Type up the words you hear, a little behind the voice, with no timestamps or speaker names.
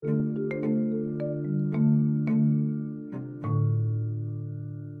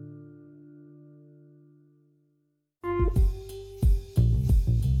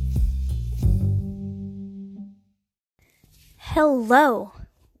Hello,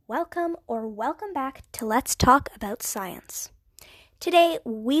 welcome back to Let's Talk About Science. Today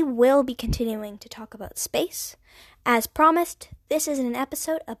we will be continuing to talk about space. As promised, this is an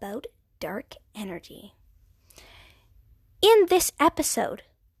episode about dark energy. In this episode,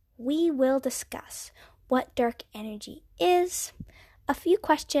 we will discuss what dark energy is, a few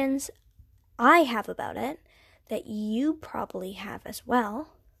questions I have about it that you probably have as well,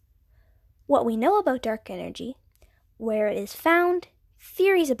 what we know about dark energy, where it is found,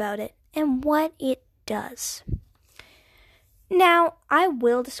 theories about it, and what it does. Now, I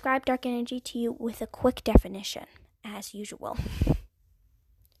will describe dark energy to you with a quick definition, as usual.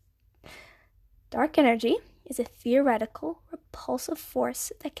 Dark energy is a theoretical, repulsive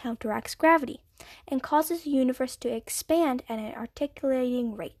force that counteracts gravity and causes the universe to expand at an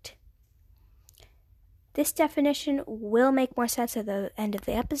articulating rate. This definition will make more sense at the end of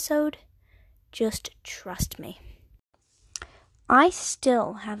the episode. Just trust me. I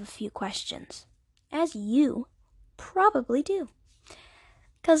still have a few questions, as you probably do.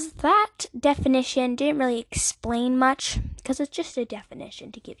 Because that definition didn't really explain much, because it's just a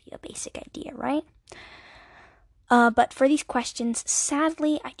definition to give you a basic idea, right? But for these questions,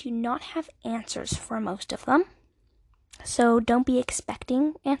 sadly, I do not have answers for most of them. So don't be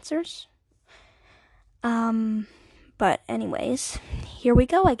expecting answers. But anyways, here we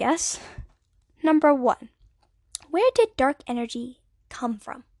go, I guess. Number 1. Where did dark energy come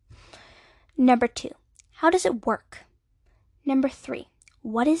from? Number 2. How does it work? Number 3.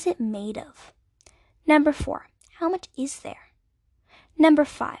 What is it made of? Number 4. How much is there? Number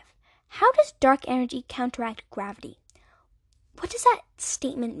 5. How does dark energy counteract gravity? What does that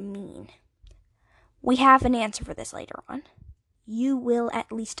statement mean? We have an answer for this later on. You will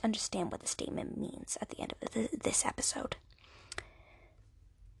at least understand what the statement means at the end of this episode.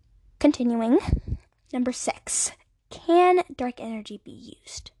 Continuing. Number 6. Can dark energy be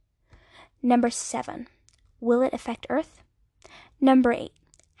used? Number 7. Will it affect Earth? Number 8.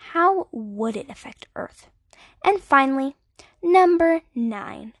 How would it affect Earth? And finally, number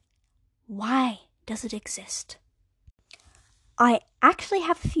 9. Why does it exist? I actually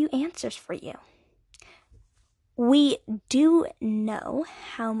have a few answers for you. We do know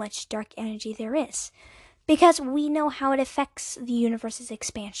how much dark energy there is, because we know how it affects the universe's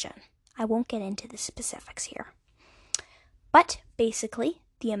expansion. I won't get into the specifics here. But basically,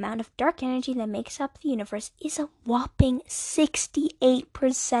 the amount of dark energy that makes up the universe is a whopping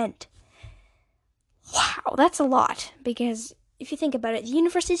 68%. Wow, that's a lot, because if you think about it, the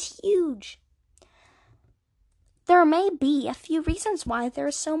universe is huge. There may be a few reasons why there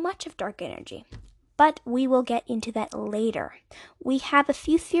is so much of dark energy, but we will get into that later. We have a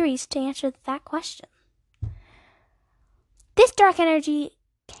few theories to answer that question. This dark energy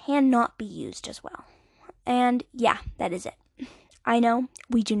cannot be used as well. And yeah, that is it. I know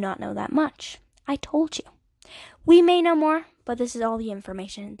we do not know that much. I told you. We may know more, but this is all the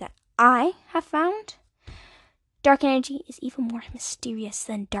information that I have found. Dark energy is even more mysterious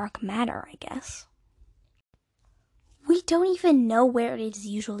than dark matter, I guess. We don't even know where it is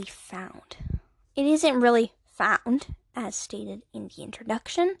usually found. It isn't really found, as stated in the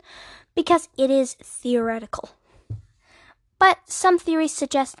introduction, because it is theoretical. But some theories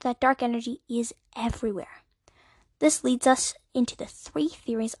suggest that dark energy is everywhere. This leads us into the 3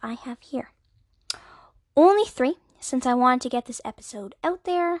 theories I have here. Only 3, since I wanted to get this episode out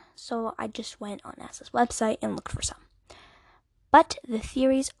there, so I just went on NASA's website and looked for some. But the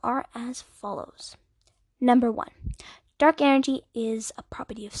theories are as follows. Number 1, dark energy is a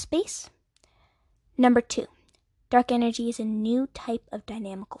property of space. Number 2, dark energy is a new type of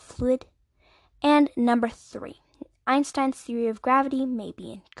dynamical fluid. And number 3, Einstein's theory of gravity may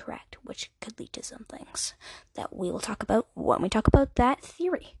be incorrect, which could lead to some things that we will talk about when we talk about that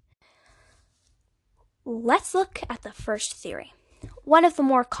theory. Let's look at the first theory, one of the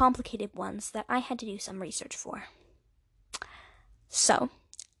more complicated ones that I had to do some research for. So,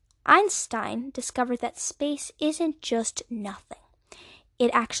 Einstein discovered that space isn't just nothing.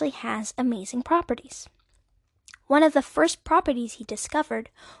 It actually has amazing properties. One of the first properties he discovered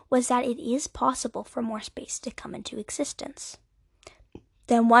was that it is possible for more space to come into existence.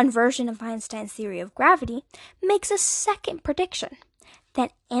 Then one version of Einstein's theory of gravity makes a second prediction,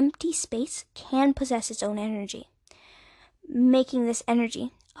 that empty space can possess its own energy, making this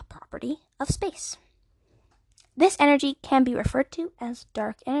energy a property of space. This energy can be referred to as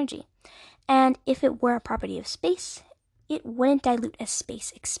dark energy, and if it were a property of space, it wouldn't dilute as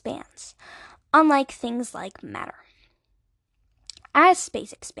space expands, unlike things like matter. As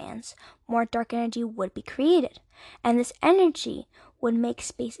space expands, more dark energy would be created, and this energy would make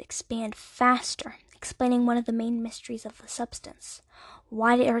space expand faster, explaining one of the main mysteries of the substance,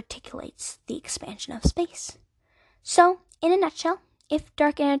 why it articulates the expansion of space. So, in a nutshell, if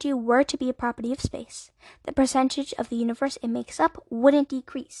dark energy were to be a property of space, the percentage of the universe it makes up wouldn't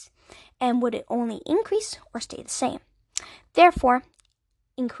decrease, and would it only increase or stay the same, therefore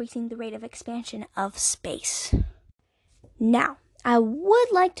increasing the rate of expansion of space. Now, I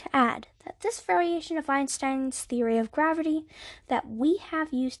would like to add that this variation of Einstein's theory of gravity that we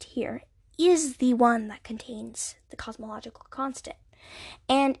have used here is the one that contains the cosmological constant,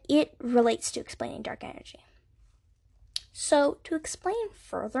 and it relates to explaining dark energy. So, to explain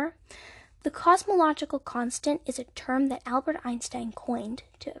further, the cosmological constant is a term that Albert Einstein coined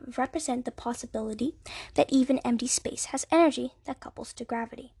to represent the possibility that even empty space has energy that couples to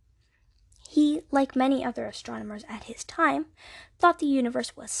gravity. He, like many other astronomers at his time, thought the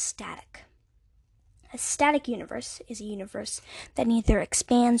universe was static. A static universe is a universe that neither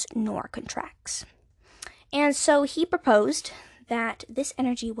expands nor contracts. And so he proposed that this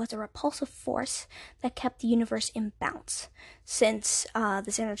energy was a repulsive force that kept the universe in bounce, since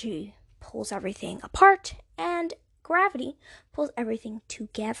this energy pulls everything apart and gravity pulls everything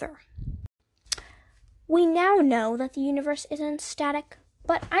together. We now know that the universe isn't static,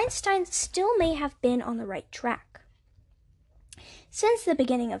 but Einstein still may have been on the right track. Since the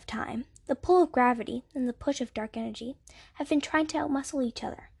beginning of time, the pull of gravity and the push of dark energy have been trying to outmuscle each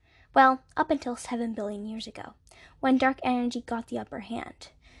other. Well, up until 7 billion years ago, when dark energy got the upper hand,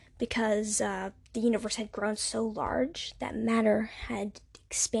 because the universe had grown so large that matter had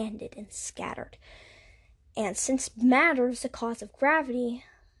expanded and scattered. And since matter is the cause of gravity,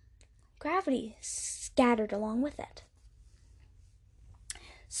 gravity scattered along with it.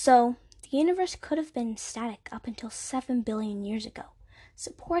 So, the universe could have been static up until 7 billion years ago,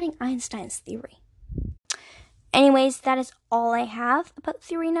 supporting Einstein's theory. Anyways, that is all I have about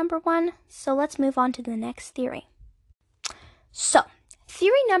theory number 1, so let's move on to the next theory. So,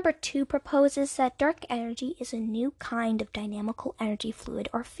 theory number 2 proposes that dark energy is a new kind of dynamical energy fluid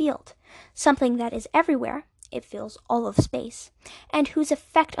or field, something that is everywhere, it fills all of space, and whose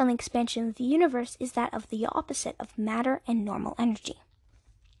effect on the expansion of the universe is that of the opposite of matter and normal energy.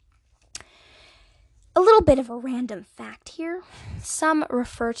 A little bit of a random fact here. Some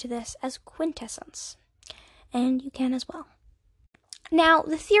refer to this as quintessence, and you can as well. Now,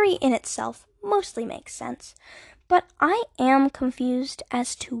 the theory in itself mostly makes sense, but I am confused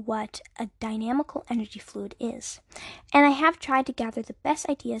as to what a dynamical energy fluid is, and I have tried to gather the best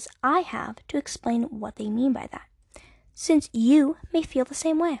ideas I have to explain what they mean by that, since you may feel the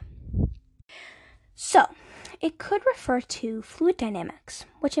same way. So, it could refer to fluid dynamics,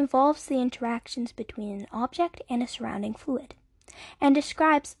 which involves the interactions between an object and a surrounding fluid, and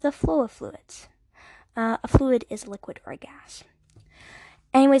describes the flow of fluids. A fluid is a liquid or a gas.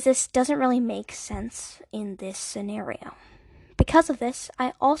 Anyways, this doesn't really make sense in this scenario. Because of this,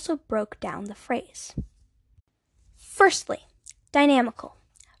 I also broke down the phrase. Firstly, dynamical,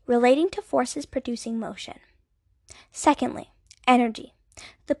 relating to forces producing motion. Secondly, energy,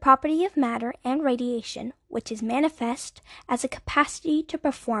 the property of matter and radiation, which is manifest as a capacity to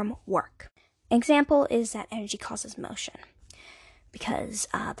perform work. Example is that energy causes motion, because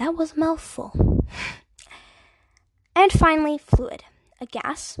that was a mouthful. And finally, fluid, a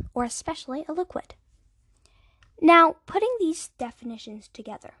gas, or especially a liquid. Now, putting these definitions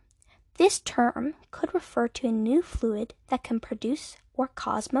together, this term could refer to a new fluid that can produce or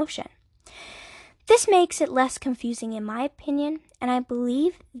cause motion. This makes it less confusing in my opinion, and I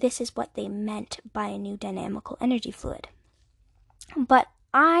believe this is what they meant by a new dynamical energy fluid. But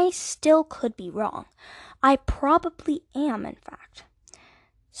I still could be wrong. I probably am, in fact.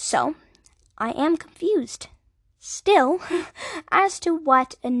 So, I am confused still as to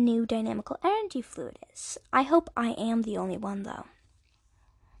what a new dynamical energy fluid is. I hope I am the only one, though.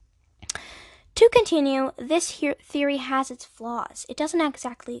 To continue, this theory has its flaws. It doesn't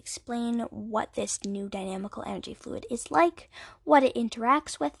exactly explain what this new dynamical energy fluid is like, what it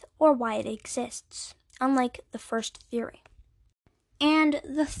interacts with, or why it exists, unlike the first theory. And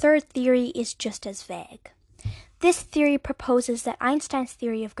the third theory is just as vague. This theory proposes that Einstein's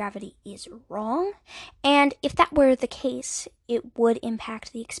theory of gravity is wrong, and if that were the case, it would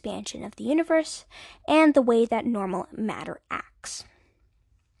impact the expansion of the universe and the way that normal matter acts.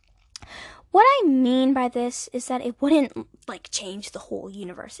 What I mean by this is that it wouldn't, change the whole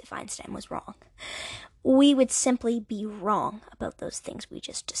universe if Einstein was wrong. We would simply be wrong about those things we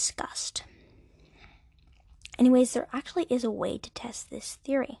just discussed. Anyways, there actually is a way to test this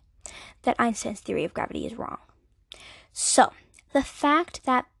theory, that Einstein's theory of gravity is wrong. So, the fact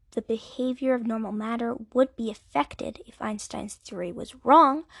that the behavior of normal matter would be affected if Einstein's theory was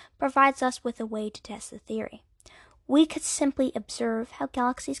wrong provides us with a way to test the theory. We could simply observe how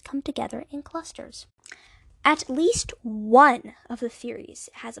galaxies come together in clusters. At least one of the theories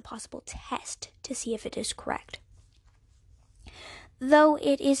has a possible test to see if it is correct, though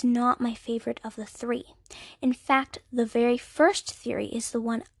it is not my favorite of the three. In fact, the very first theory is the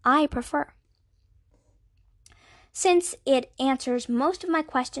one I prefer, since it answers most of my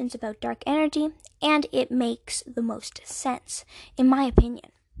questions about dark energy, and it makes the most sense, in my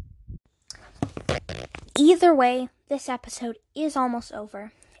opinion. Either way, this episode is almost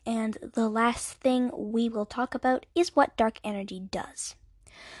over, and the last thing we will talk about is what dark energy does.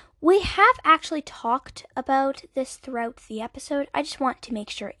 We have actually talked about this throughout the episode. I just want to make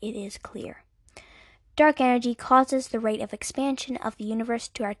sure it is clear. Dark energy causes the rate of expansion of the universe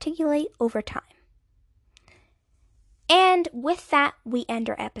to articulate over time. And with that, we end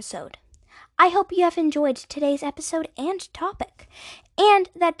our episode. I hope you have enjoyed today's episode and topic, and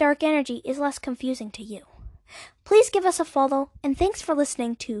that dark energy is less confusing to you. Please give us a follow, and thanks for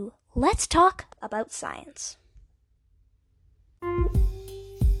listening to Let's Talk About Science.